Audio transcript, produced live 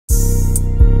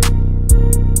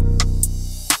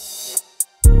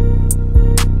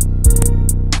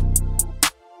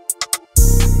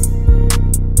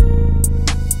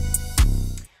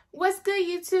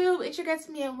YouTube? It's your girl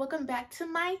Tamia and welcome back to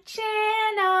my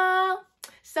channel.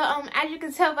 So as you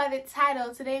can tell by the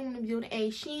title, today I'm going to be doing a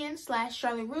Shein /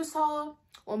 Charlotterusse haul.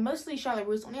 Well, mostly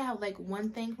Charlotterusse. Only have like one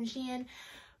thing from Shein,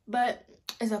 but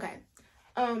it's okay.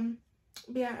 But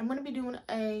yeah, I'm going to be doing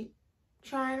a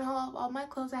try and haul of all my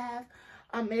clothes I have.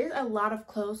 It is a lot of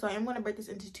clothes, so I'm going to break this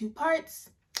into 2 parts.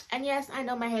 And yes, I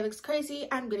know my hair looks crazy.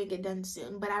 I'm going to get done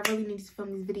soon, but I really need to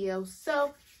film these videos,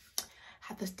 so I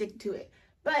have to stick to it.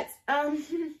 But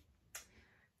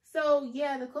so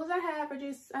yeah, the clothes I have are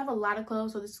I have a lot of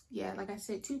clothes, so this, yeah, like I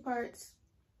said, 2 parts.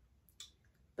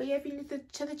 But yeah, if you're new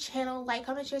to the channel, like,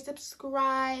 comment, share,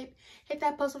 subscribe, hit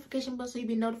that post notification bell so you'll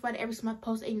be notified every time I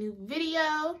post a new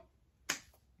video,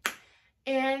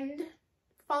 and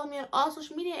follow me on all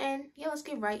social media. And yeah, let's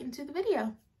get right into the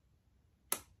video.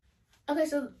 Okay,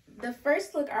 so the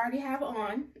first look I already have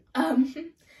on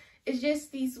it's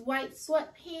just these white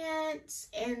sweatpants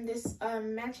and this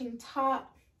matching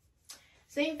top.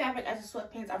 Same fabric as the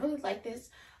sweatpants. I really like this.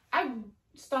 I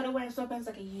started wearing sweatpants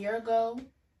like a year ago.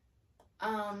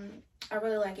 I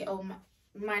really like it. Oh,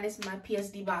 minus my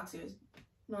PSD boxers.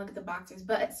 Don't look at the boxers.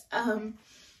 But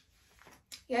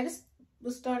yeah, I just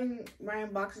was starting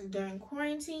wearing boxers during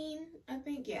quarantine, I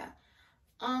think. Yeah.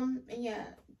 And yeah,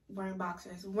 wearing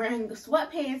boxers. Wearing the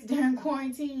sweatpants during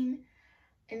quarantine.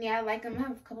 And yeah, I like them. I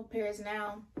have a couple pairs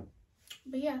now.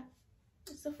 But yeah,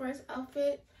 it's the first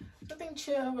outfit. Something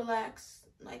chill, relax.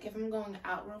 Like if I'm going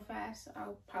out real fast,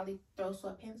 I'll probably throw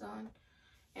sweatpants on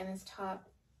and this top.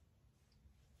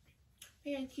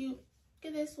 Very cute.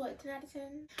 Give this, what, 10 out of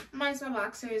 10? Mine's my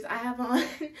boxers I have on.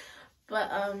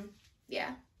 But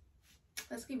yeah,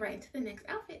 let's get right into the next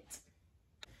outfit.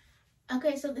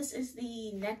 Okay, so this is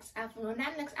the next outfit. Well,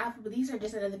 not next outfit, but these are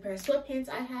just another pair of sweatpants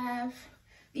I have.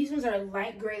 These ones are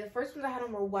light gray. The first ones I had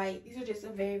on were white. These are just a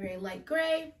very, very light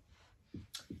gray.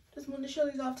 Just wanted to show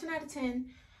these off. 10 out of 10.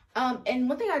 And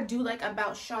one thing I do like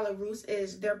about Charlotterusse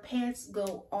is their pants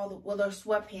go their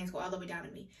sweatpants go all the way down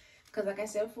to me. Because like I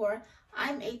said before,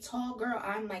 I'm a tall girl.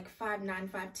 I'm like 5'9",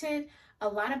 5'10". A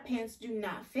lot of pants do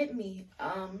not fit me.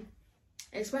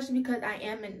 Especially because I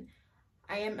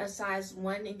am a size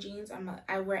 1 in jeans.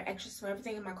 I wear extra small.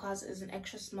 Everything in my closet is an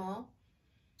extra small.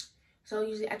 So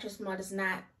usually extra small does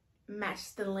not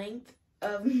match the length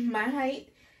of my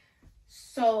height.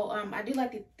 So I do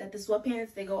like that the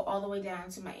sweatpants, they go all the way down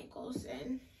to my ankles.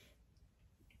 And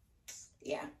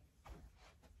yeah,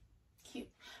 cute.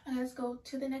 And let's go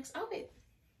to the next outfit.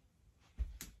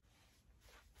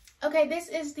 Okay, this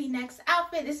is the next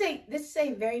outfit. This is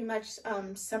a very much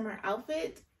summer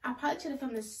outfit. I probably should have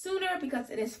filmed this sooner because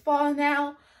it is fall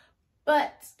now.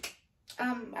 But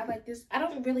I like this. I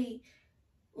don't really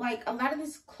like a lot of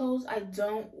these clothes. I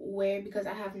don't wear because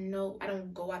I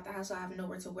don't go out the house, so I have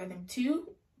nowhere to wear them to.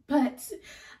 But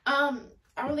I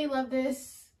really love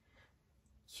this.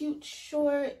 Cute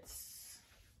shorts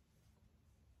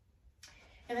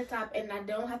and the top, and I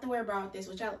don't have to wear a bra with this,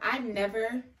 which I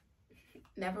never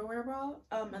wear a bra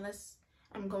unless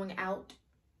I'm going out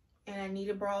and I need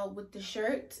a bra with the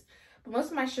shirt. But most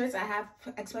of my shirts I have,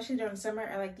 especially during summer,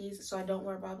 are like these, so I don't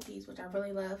wear a bra with these, which I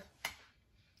really love.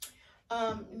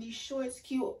 These shorts,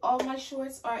 cute. All my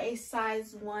shorts are a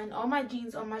size 1. All my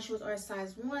jeans on my shorts are a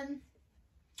size 1,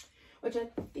 which I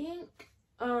think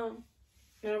I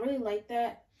really like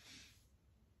that.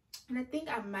 And I think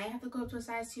I might have to go up to a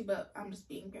size 2, but I'm just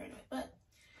being paranoid. But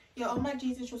yeah, all my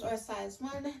jeans and shorts are a size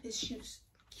 1. This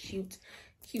cute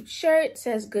shirt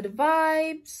says good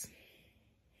vibes.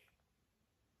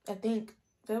 I think,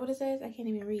 is that what it says? I can't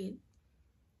even read.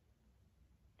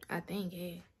 I think,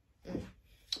 yeah.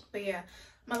 But yeah,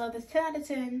 I love this. 10 out of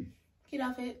 10. Cute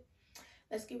outfit.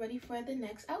 Let's get ready for the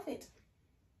next outfit.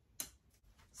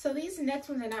 So these next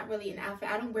ones are not really an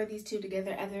outfit. I don't wear these 2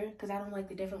 together either because I don't like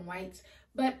the different whites.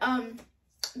 But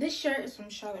this shirt is from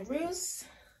Charlotterusse.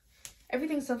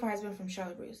 Everything so far has been from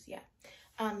Charlotterusse, yeah.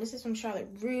 This is from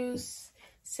Charlotterusse.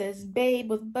 Says babe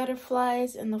with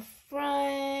butterflies in the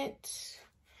front.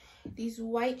 These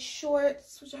white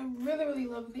shorts, which I really, really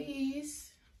love these.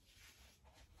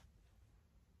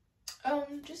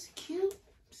 Just cute,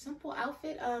 simple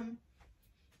outfit.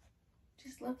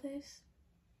 Just love this.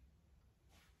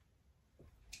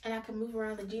 And I can move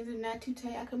around. The jeans are not too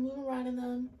tight. I can move around in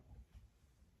them.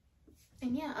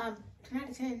 And yeah, 10 out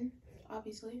of 10,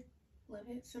 obviously. Love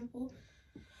it, simple.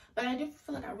 But I do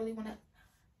feel like I really want to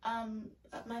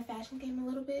up my fashion game a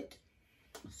little bit.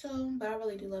 So, but I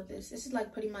really do love this. This is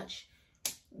like pretty much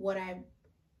what I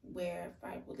wear if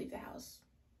I would leave the house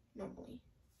normally.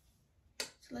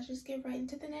 So let's just get right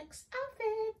into the next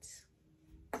outfit.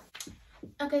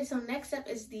 Okay, so next up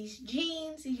is these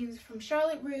jeans. These jeans from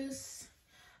Charlotterusse.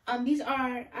 These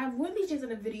are, I've worn these jeans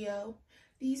in a video.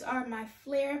 These are my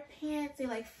flare pants. They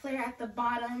like flare at the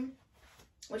bottom,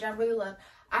 which I really love.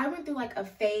 I went through like a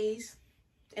phase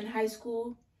in high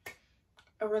school,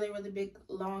 a really big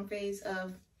long phase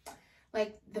of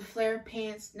like the flare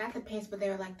pants, not the pants, but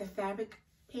they're like the fabric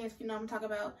pants, you know what I'm talking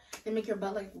about. They make your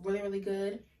butt like really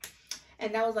good.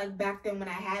 And that was like back then when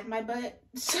I had my butt.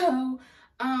 So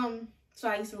I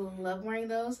used to love wearing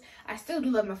those. I still do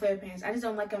love my flare pants. I just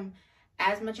don't like them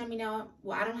as much on me now.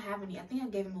 Well, I don't have any. I think I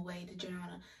gave them away to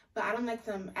Gianna. But I don't like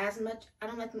them as much. I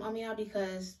don't like them on me now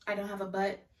because I don't have a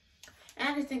butt. And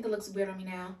I just think it looks weird on me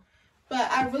now. But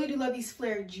I really do love these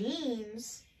flare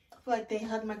jeans. I feel like they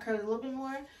hug my curves a little bit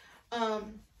more.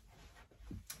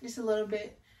 Just a little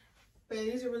bit. But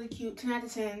these are really cute. 10 out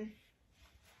of 10.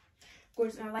 Of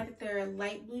course, I like that they're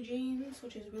light blue jeans,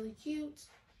 which is really cute.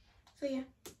 So yeah,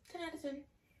 10 out of 10.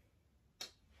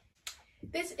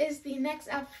 This is the next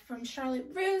outfit from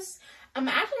Charlotterusse. I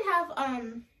actually have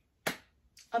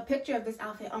a picture of this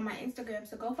outfit on my Instagram,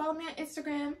 so go follow me on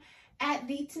Instagram at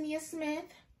 @TaniaSmith.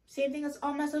 Same thing as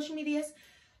all my social medias,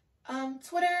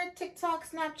 Twitter, TikTok,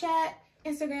 Snapchat,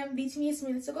 Instagram,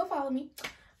 @TaniaSmith. So go follow me,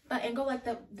 and go like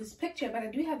this picture. But I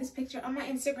do have this picture on my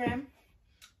Instagram.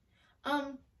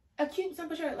 A cute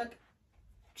simple shirt, like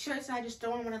shirts I just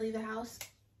don't want to leave the house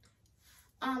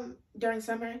during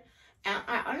summer. And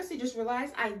I honestly just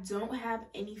realized I don't have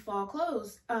any fall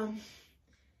clothes.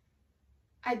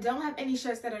 I don't have any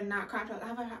shirts that are not crop topped.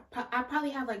 I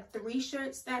probably have like 3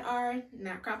 shirts that are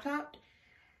not crop topped,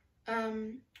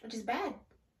 which is bad.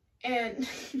 And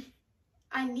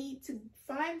I need to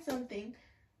find something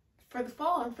for the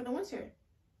fall and for the winter.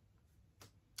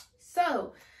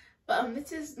 So, but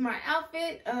this is my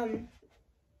outfit. I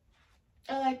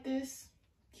like this.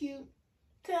 Cute.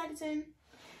 10 out of 10.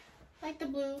 Like the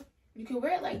blue. You could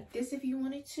wear it like this if you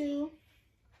wanted to,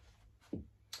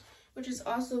 which is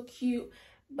also cute.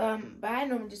 But I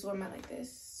normally just wear mine like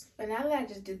this. But now that I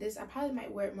just did this, I probably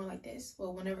might wear it more like this.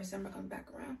 Well, whenever summer comes back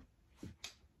around.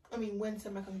 I mean, when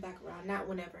summer comes back around, not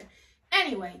whenever.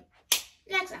 Anyway,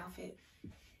 next outfit.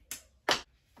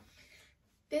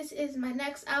 This is my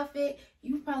next outfit.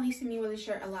 You've probably seen me with this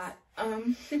shirt a lot.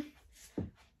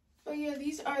 But yeah,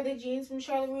 these are the jeans from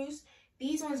Charlotterusse.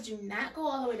 These ones do not go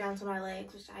all the way down to my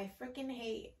legs, which I freaking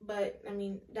hate. But, I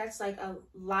mean, that's like a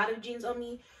lot of jeans on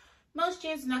me. Most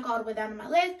jeans do not go all the way down to my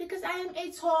legs because I am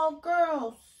a tall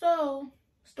girl. So,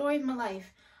 story of my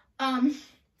life.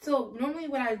 So, normally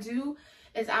what I do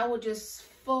is I will just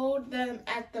fold them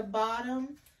at the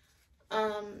bottom.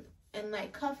 And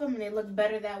like cuff them, and they look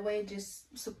better that way,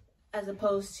 just so, as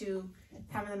opposed to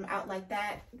having them out like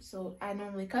that. So, I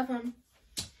normally cuff them.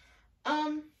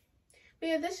 But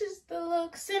yeah, this is the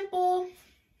look. Simple,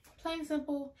 plain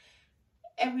simple,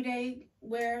 everyday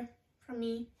wear for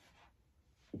me.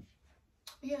 But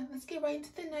yeah, let's get right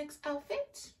into the next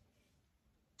outfit.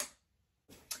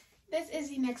 This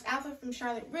is the next outfit from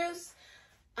Charlotterusse.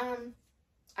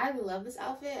 I love this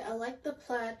outfit. I like the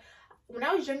plaid. When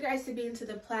I was younger, I used to be into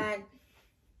the plaid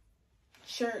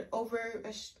shirt over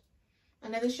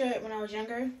another shirt when I was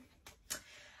younger.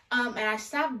 And I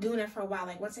stopped doing it for a while.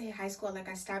 Like, once I hit high school, like,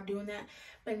 I stopped doing that.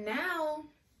 But now,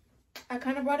 I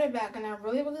kind of brought it back. And I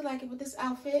really like it with this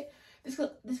outfit. This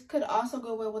could also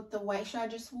go well with the white shirt I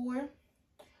just wore.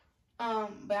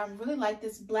 But I really like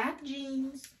this. Black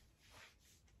jeans.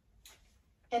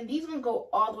 And these ones go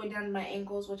all the way down to my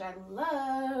ankles, which I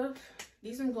love.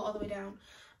 These ones go all the way down.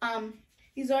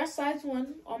 These are size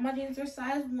 1. All my jeans are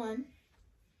size 1.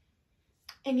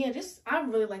 And yeah, I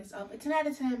really like this outfit. 10 out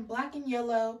of 10. Black and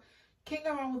yellow. Can't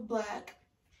go wrong with black.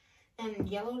 And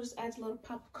yellow just adds a little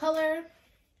pop of color.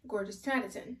 Gorgeous. 10 out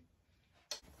of 10.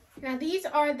 Now these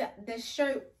are the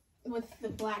shirt with the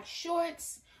black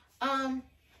shorts.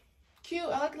 Cute.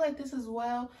 I like this as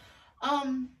well.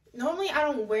 Normally I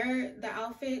don't wear the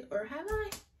outfit, or have I?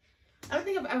 I don't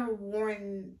think I've ever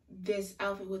worn this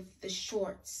outfit with the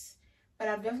shorts. But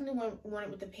I've definitely worn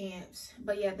it with the pants.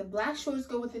 But yeah, the black shorts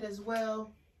go with it as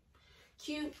well.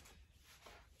 Cute.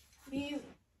 These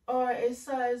are a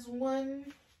size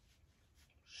 1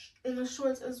 in the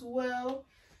shorts as well.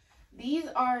 These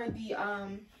are the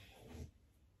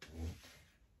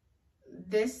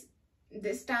this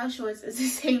style shorts is the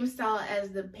same style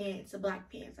as the pants, the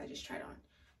black pants I just tried on.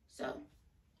 So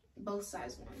both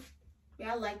size 1.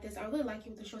 Yeah, I like this. I really like it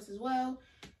with the shorts as well.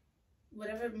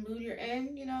 Whatever mood you're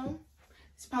in, you know.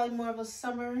 It's probably more of a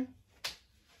summer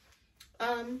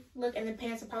look, and the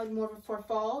pants are probably more for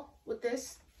fall with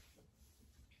this.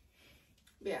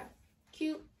 Yeah,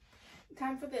 cute.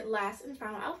 Time for the last and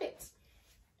final outfit.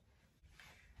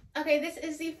 Okay, this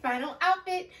is the final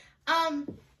outfit.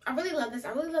 I really love this.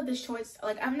 I really love the shorts.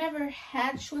 Like, I've never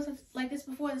had shorts like this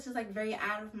before. This is like very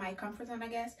out of my comfort zone, I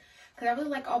guess, because I really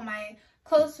like all my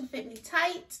clothes to fit me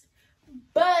tight.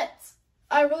 But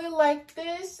I really like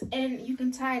this, and you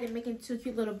can tie it and make it into a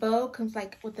cute little bow. Comes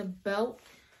like with a belt.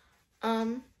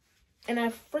 And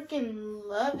I freaking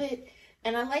love it.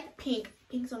 And I like pink.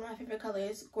 Pink's one of my favorite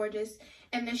colors. Gorgeous.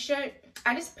 And the shirt,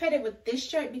 I just paired it with this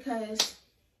shirt because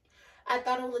I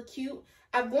thought it would look cute.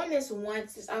 I've worn this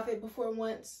outfit before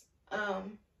once.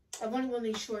 I've only worn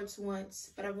these shorts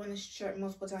once, but I've worn this shirt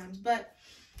multiple times. But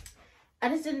I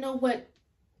just didn't know what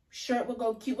shirt would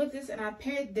go cute with this, and I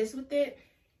paired this with it.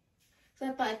 So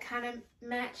I thought it kind of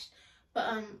matched.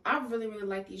 But I really, really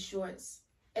like these shorts.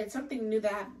 It's something new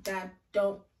that I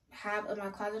don't have in my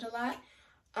closet a lot.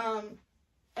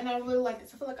 And I really like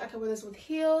this. I feel like I could wear this with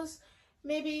heels,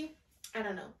 maybe. I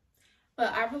don't know.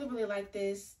 But I really, really like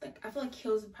this. Like, I feel like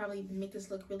heels would probably make this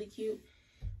look really cute,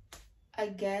 I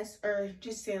guess. Or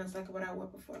just sandals like what I wore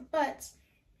before. But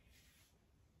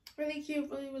really cute.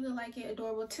 Really, really like it.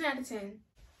 Adorable. 10 out of 10.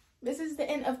 This is the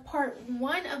end of part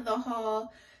 1 of the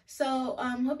haul. So,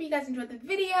 hope you guys enjoyed the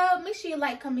video. Make sure you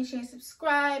like, comment, share, and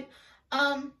subscribe.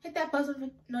 Hit that post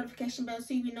notification bell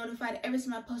so you'll be notified every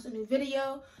time I post a new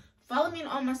video. Follow me on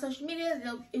all my social media.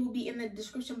 It will be in the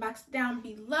description box down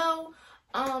below.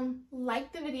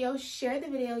 Like the video, share the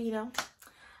video, you know.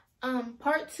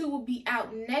 Part 2 will be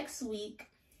out next week.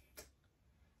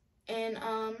 And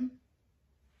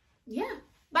yeah.